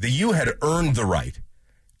 The U had earned the right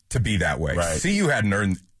to be that way. Right. CU hadn't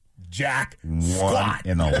earned jack squat.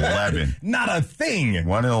 1 in 11. Not a thing.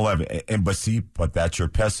 1 in 11. But that's your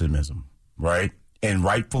pessimism, right? And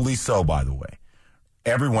rightfully so, by the way.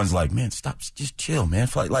 Everyone's like, man, stop, just chill, man.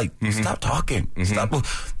 Stop talking. Mm-hmm. Stop.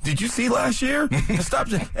 Did you see last year? Stop.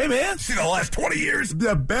 Hey, man. See the last 20 years?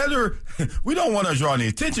 The better. We don't want to draw any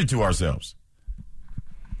attention to ourselves.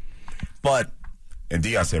 And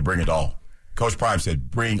Dion said, bring it all. Coach Prime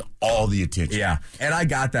said, bring all the attention. Yeah, and I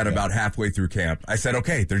got that about halfway through camp. I said,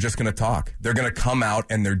 okay, they're just going to talk. They're going to come out,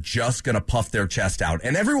 and they're just going to puff their chest out.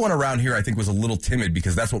 And everyone around here, I think, was a little timid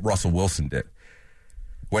because that's what Russell Wilson did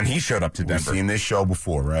when he showed up to Denver. We've seen this show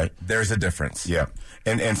before, right? There's a difference. Yeah,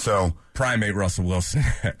 and so... Prime ain't Russell Wilson.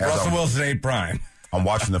 Russell Wilson ain't Prime. I'm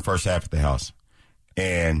watching the first half at the house,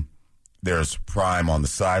 and there's Prime on the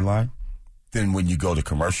sideline. Then when you go to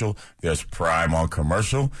commercial, there's Prime on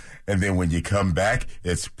commercial. And then when you come back,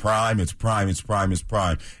 it's Prime.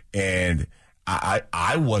 And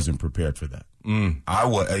I wasn't prepared for that.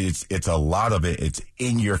 It's a lot of it. It's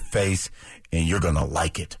in your face, and you're going to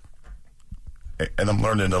like it. And I'm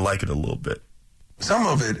learning to like it a little bit. Some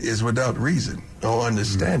of it is without reason or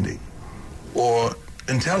understanding or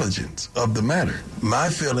intelligence of the matter. My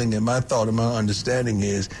feeling and my thought and my understanding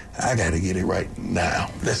is I got to get it right now.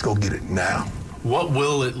 Let's go get it now. What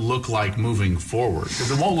will it look like moving forward? Because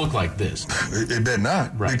it won't look like this. It better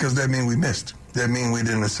not, right. Because that means we missed. That means we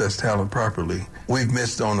didn't assess talent properly. We've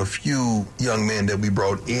missed on a few young men that we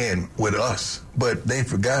brought in with us, but they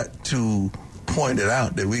forgot to point it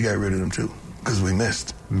out that we got rid of them too because we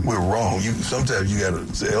missed. Mm-hmm. We're wrong. Sometimes you got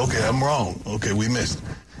to say, okay, I'm wrong. Okay, we missed.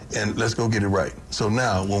 And let's go get it right. So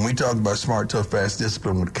now, when we talk about smart, tough, fast,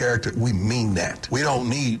 discipline with character, we mean that. We don't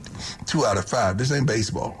need 2 out of 5. This ain't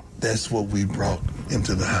baseball. That's what we brought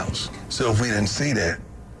into the house. So if we didn't see that,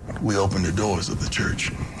 we opened the doors of the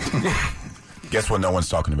church. Guess what no one's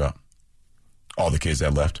talking about? All the kids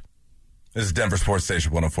that left. This is Denver Sports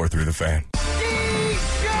Station 104.3 The Fan.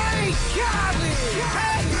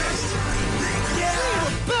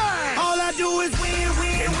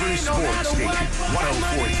 Denver Sports Station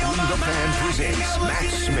 104.3 The Fan presents Matt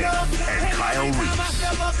Smith and Kyle Reese.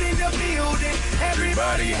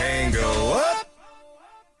 Everybody hang go up.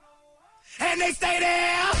 And they stay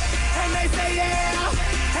there, and they stay there,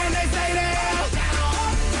 and they stay there.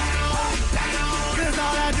 Cause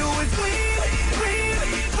all I do is win.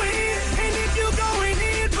 And if you going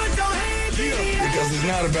in, put your hands in the air. Because it's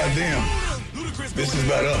not about them. This is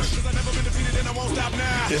about us.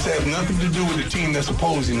 This has nothing to do with the team that's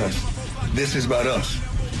opposing us. This is about us.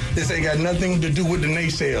 This ain't got nothing to do with the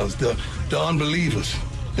naysayers, the unbelievers,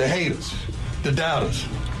 the haters, the doubters.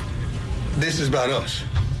 This is about us.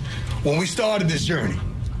 When we started this journey,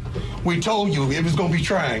 we told you it was going to be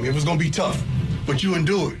trying, it was going to be tough, but you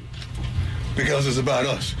endured because it's about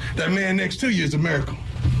us. That man next to you is a miracle.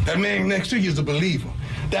 That man next to you is a believer.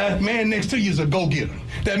 That man next to you is a go-getter.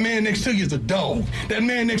 That man next to you is a dog. That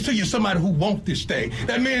man next to you is somebody who wants this thing.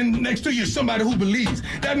 That man next to you is somebody who believes.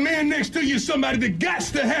 That man next to you is somebody that got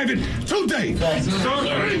to have it today.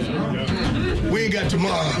 We ain't got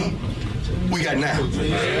tomorrow. We got now.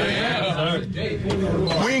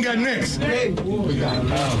 We ain't got next. We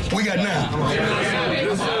got now.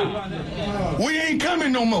 We ain't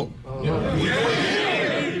coming no more.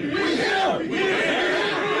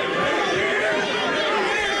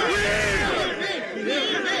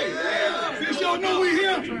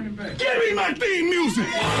 theme music.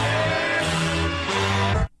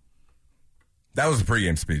 That was a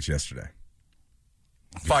pregame speech yesterday.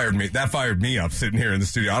 That fired me up sitting here in the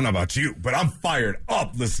studio. I don't know about you, but I'm fired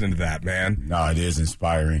up listening to that, man. No, it is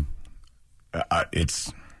inspiring. I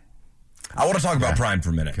want to talk about Prime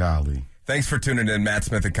for a minute. Golly. Thanks for tuning in, Matt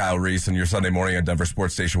Smith and Kyle Reese, on your Sunday morning on Denver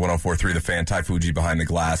Sports Station 104.3 The Fan. Ty Fuji behind the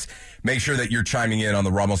glass. Make sure that you're chiming in on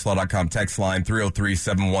the RamosLaw.com text line,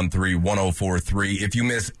 303-713-1043. If you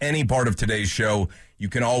miss any part of today's show, you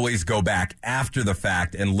can always go back after the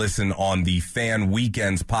fact and listen on the Fan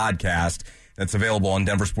Weekends podcast that's available on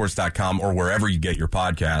denversports.com or wherever you get your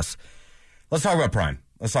podcasts. Let's talk about Prime.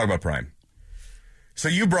 So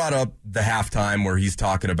you brought up the halftime where he's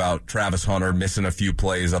talking about Travis Hunter missing a few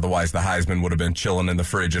plays. Otherwise, the Heisman would have been chilling in the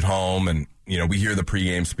fridge at home. And, we hear the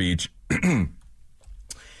pregame speech. And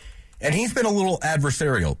he's been a little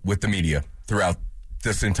adversarial with the media throughout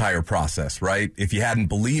this entire process, right? If you hadn't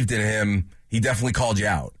believed in him, he definitely called you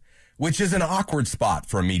out, which is an awkward spot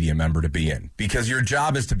for a media member to be in because your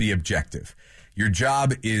job is to be objective. Your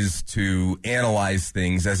job is to analyze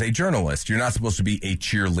things as a journalist. You're not supposed to be a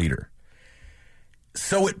cheerleader.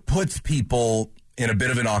 So it puts people in a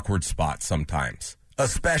bit of an awkward spot sometimes,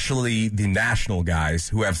 especially the national guys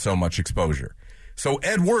who have so much exposure. So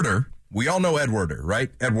Ed Werder, we all know Ed Werder, right?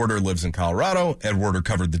 Ed Werder lives in Colorado. Ed Werder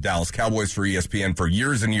covered the Dallas Cowboys for ESPN for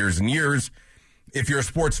years and years and years. If you're a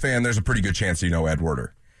sports fan, there's a pretty good chance you know Ed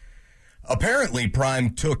Werder. Apparently,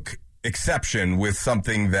 Prime took exception with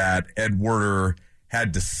something that Ed Werder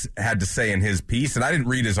had to say in his piece, and I didn't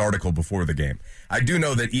read his article before the game. I do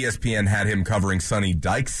know that ESPN had him covering Sonny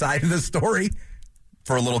Dykes' side of the story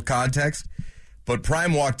for a little context, but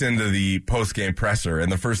Prime walked into the post-game presser, and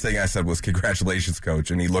the first thing I said was, "Congratulations,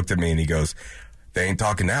 Coach," and he looked at me and he goes, "They ain't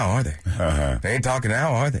talking now, are they? They ain't talking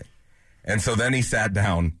now, are they?" And so then he sat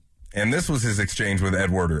down, and this was his exchange with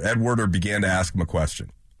Ed Werder. Ed Werder began to ask him a question.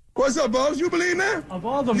 What's up, boss? You believe that? Of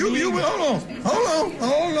all the Hold on.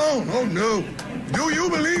 Oh, no. Do you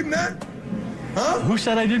believe that? Huh? Who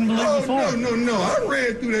said I didn't believe before? No. I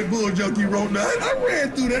read through that bull junk you wrote down. I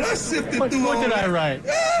read through that. I sifted through all that. What did I write?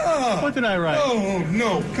 Yeah. What did I write? Oh,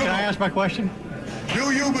 no. Come on. Can I ask my question?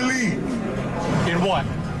 Do you believe? In what?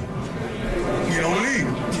 You don't believe.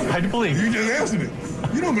 I believe. You just answered it.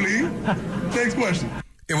 You don't believe. Next question.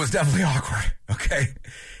 It was definitely awkward, okay?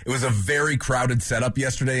 It was a very crowded setup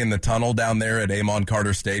yesterday in the tunnel down there at Amon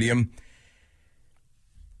Carter Stadium.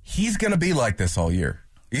 He's going to be like this all year.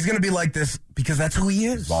 He's going to be like this because that's who he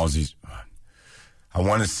is. As long as I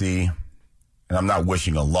want to see, and I'm not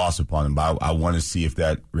wishing a loss upon him, but I want to see if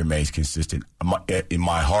that remains consistent. In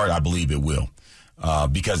my heart, I believe it will.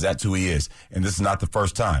 Because that's who he is. And this is not the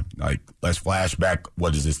first time. Like, let's flash back,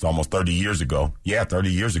 what is this, almost 30 years ago? Yeah,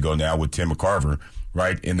 30 years ago now with Tim McCarver,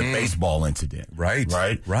 right, in the baseball incident. Right.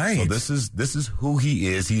 So this is who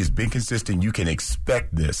he is. He has been consistent. You can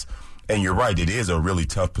expect this. And you're right, it is a really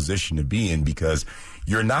tough position to be in because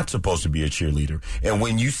you're not supposed to be a cheerleader. And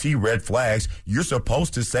when you see red flags, you're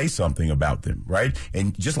supposed to say something about them, right?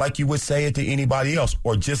 And just like you would say it to anybody else,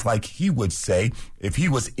 or just like he would say if he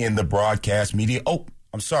was in the broadcast media. Oh,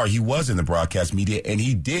 I'm sorry, he was in the broadcast media, and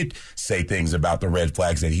he did say things about the red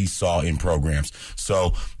flags that he saw in programs.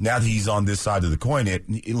 So now that he's on this side of the coin,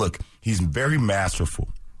 look, he's very masterful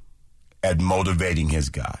at motivating his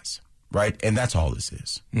guys. Right? And that's all this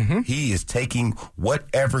is. Mm-hmm. He is taking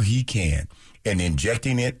whatever he can and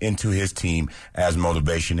injecting it into his team as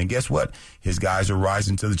motivation. And guess what? His guys are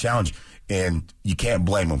rising to the challenge, and you can't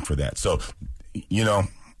blame him for that. So,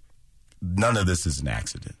 none of this is an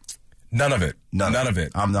accident. None of it. None of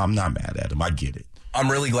it. I'm not mad at him. I get it.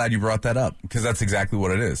 I'm really glad you brought that up because that's exactly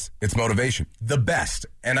what it is. It's motivation. The best.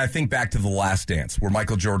 And I think back to The Last Dance where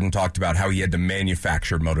Michael Jordan talked about how he had to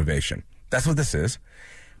manufacture motivation. That's what this is.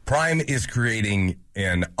 Prime is creating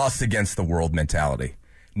an us against the world mentality.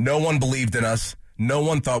 No one believed in us. No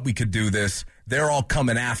one thought we could do this. They're all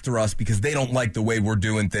coming after us because they don't like the way we're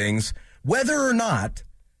doing things. Whether or not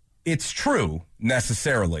it's true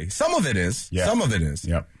necessarily. Some of it is. Yeah. Some of it is.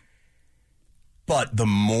 Yep. But the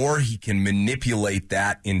more he can manipulate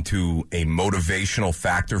that into a motivational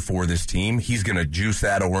factor for this team, he's going to juice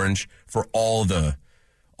that orange for all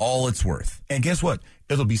it's worth. And guess what?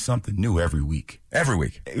 It'll be something new every week. Every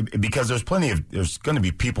week. Because there's going to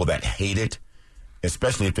be people that hate it,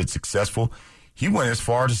 especially if it's successful. He went as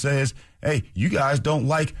far to say, hey, you guys don't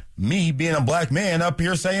like me being a black man up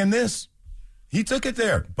here saying this. He took it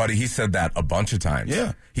there. Buddy, he said that a bunch of times.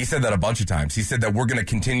 Yeah. He said that a bunch of times. He said that we're going to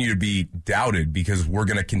continue to be doubted because we're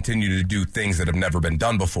going to continue to do things that have never been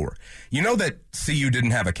done before. You know that CU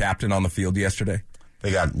didn't have a captain on the field yesterday?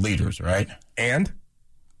 They got leaders, right? And?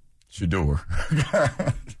 Shador.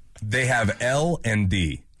 They have L and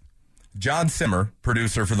D. John Simmer,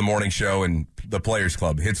 producer for the morning show and the Players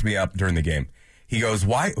Club, hits me up during the game. He goes,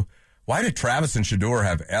 why did Travis and Shador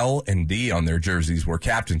have L and D on their jerseys where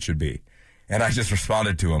captain should be? And I just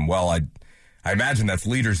responded to him, well, I imagine that's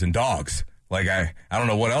leaders and dogs. Like, I don't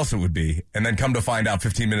know what else it would be. And then come to find out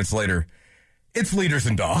 15 minutes later, it's leaders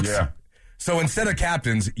and dogs. Yeah. So instead of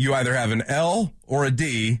captains, you either have an L or a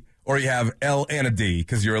D, or you have L and a D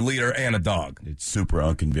because you're a leader and a dog. It's super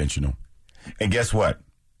unconventional. And guess what?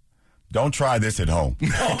 Don't try this at home.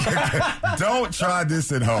 No. Don't try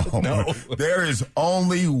this at home. No. There is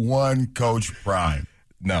only one Coach Prime.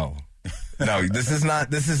 No, this is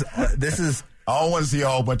not. This is. I don't want to see a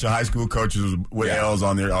whole bunch of high school coaches with L's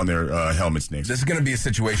on their helmets next. This is going to be a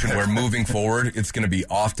situation where moving forward, it's going to be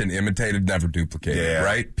often imitated, never duplicated,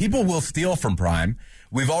 right? People will steal from Prime.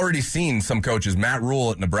 We've already seen some coaches, Matt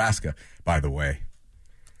Rule at Nebraska, by the way.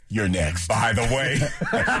 You're next. By the way.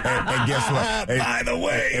 and guess what? By the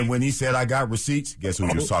way. And when he said, I got receipts, guess who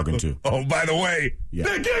he was talking to? Oh, by the way. Yeah.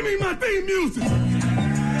 They gave me my theme music.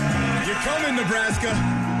 You're coming, Nebraska.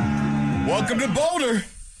 Welcome to Boulder.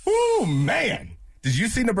 Woo, man. Did you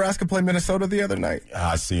see Nebraska play Minnesota the other night?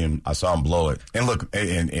 I saw him blow it. And look,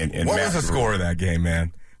 and what was the score of that game,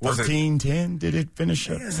 man? 13-10? Did it finish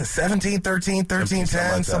up? Is it 17-13,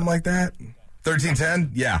 13-10, something like that? 13-10?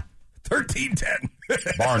 Yeah. 13-10.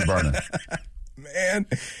 Barn burner. Man,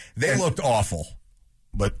 they looked awful.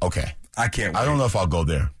 But, okay. I can't wait. I don't know if I'll go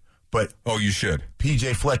there. But oh, you should.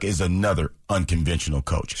 PJ Fleck is another unconventional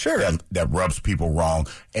coach. Sure. That rubs people wrong.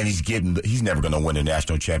 And he's never going to win a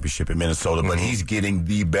national championship in Minnesota, but he's getting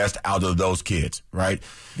the best out of those kids, right?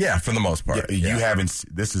 Yeah, for the most part. You haven't,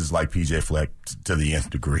 this is like PJ Fleck to the nth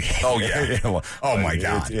degree. Oh, yeah. Oh, my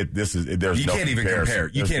God. There's you no can't even compare.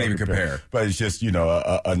 You can't even compare. But it's just,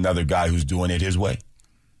 another guy who's doing it his way.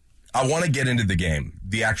 I want to get into the game,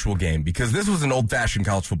 the actual game, because this was an old-fashioned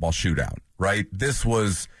college football shootout, right? This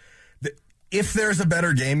was... If there's a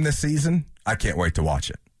better game this season, I can't wait to watch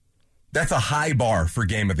it. That's a high bar for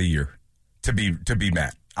game of the year to be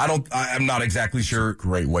met. I'm not exactly sure.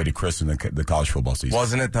 Great way to christen the college football season.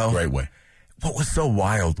 Wasn't it, though? Great way. What was so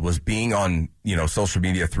wild was being on, social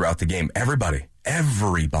media throughout the game. Everybody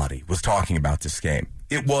was talking about this game.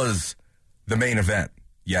 It was the main event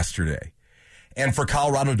yesterday. And for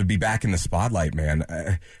Colorado to be back in the spotlight, man,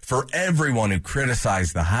 for everyone who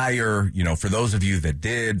criticized the hire, for those of you that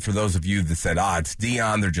did, for those of you that said, it's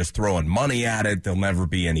Deion, they're just throwing money at it, they'll never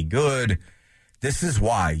be any good. This is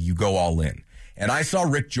why you go all in. And I saw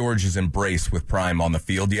Rick George's embrace with Prime on the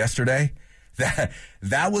field yesterday.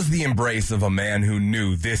 That was the embrace of a man who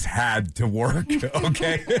knew this had to work,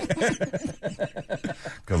 okay?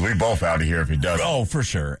 Because we both out of here if it doesn't. Oh, for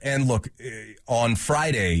sure. And look, on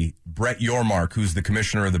Friday, Brett Yormark, who's the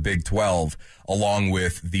commissioner of the Big 12, along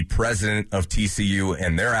with the president of TCU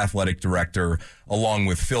and their athletic director, along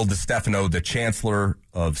with Phil DeStefano, the chancellor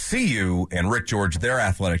of CU, and Rick George, their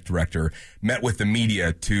athletic director, met with the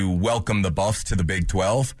media to welcome the Buffs to the Big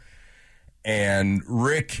 12. And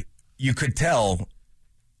Rick... You could tell,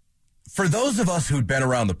 for those of us who'd been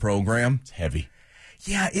around the program, it's heavy.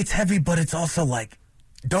 Yeah, it's heavy, but it's also like,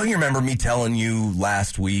 don't you remember me telling you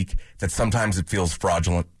last week that sometimes it feels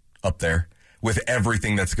fraudulent up there with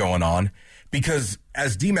everything that's going on? Because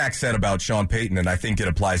as D-Mac said about Sean Payton, and I think it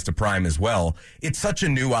applies to Prime as well, it's such a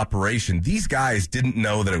new operation. These guys didn't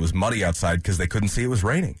know that it was muddy outside because they couldn't see it was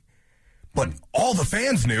raining. But all the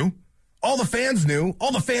fans knew. All the fans knew.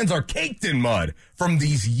 All the fans are caked in mud from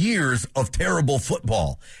these years of terrible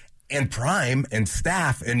football. And Prime and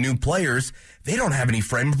staff and new players, they don't have any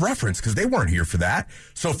frame of reference because they weren't here for that.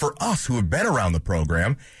 So for us who have been around the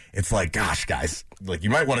program, it's like, gosh, guys, like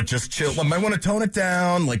you might want to just chill. You might want to tone it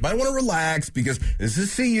down. Like, might want to relax because this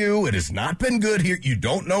is CU. It has not been good here. You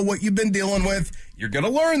don't know what you've been dealing with. You're going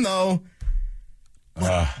to learn, though.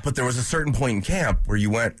 But there was a certain point in camp where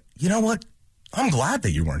you went, you know what? I'm glad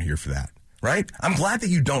that you weren't here for that, right? I'm glad that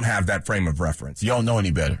you don't have that frame of reference. You don't know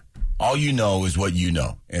any better. All you know is what you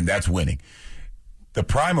know, and that's winning. The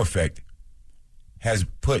Prime effect has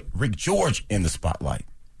put Rick George in the spotlight.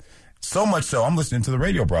 So much so, I'm listening to the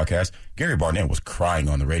radio broadcast. Gary Barnett was crying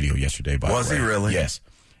on the radio yesterday, by the way. Was he really? Yes.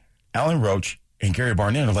 Alan Roach and Gary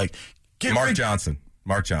Barnett are like, Mark Johnson.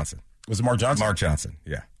 Was it Mark Johnson? Mark Johnson,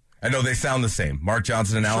 yeah. I know they sound the same. Mark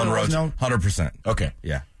Johnson and Alan Roach, 100%. Okay.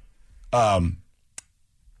 Yeah.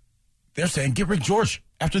 They're saying, get Rick George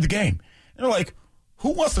after the game. And they're like, who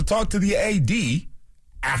wants to talk to the AD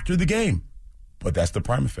after the game? But that's the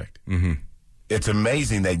Prime effect. Mm-hmm. It's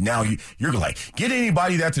amazing that now you're like, get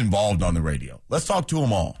anybody that's involved on the radio. Let's talk to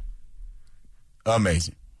them all.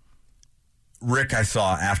 Amazing. Rick, I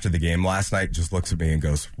saw after the game last night, just looks at me and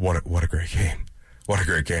goes, what a great game. What a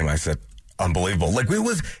great game. I said, unbelievable. Like,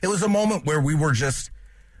 it was a moment where we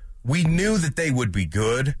knew that they would be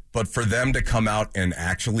good, but for them to come out and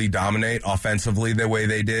actually dominate offensively the way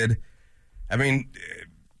they did, I mean,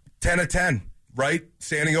 10 of 10, right?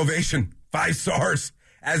 Standing ovation, 5 stars.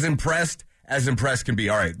 As impressed can be.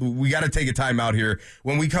 All right, we got to take a time out here.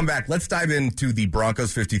 When we come back, let's dive into the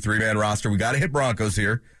Broncos 53-man roster. We got to hit Broncos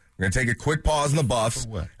here. We're going to take a quick pause in the Buffs.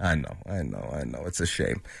 I know. It's a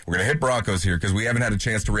shame. We're going to hit Broncos here because we haven't had a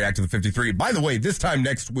chance to react to the 53. By the way, this time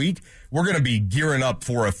next week, we're going to be gearing up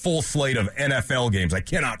for a full slate of NFL games. I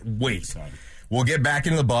cannot wait. We'll get back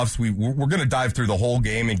into the Buffs. We're going to dive through the whole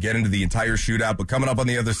game and get into the entire shootout. But coming up on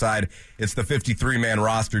the other side, it's the 53-man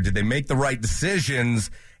roster. Did they make the right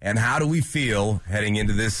decisions? And how do we feel heading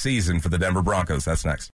into this season for the Denver Broncos? That's next.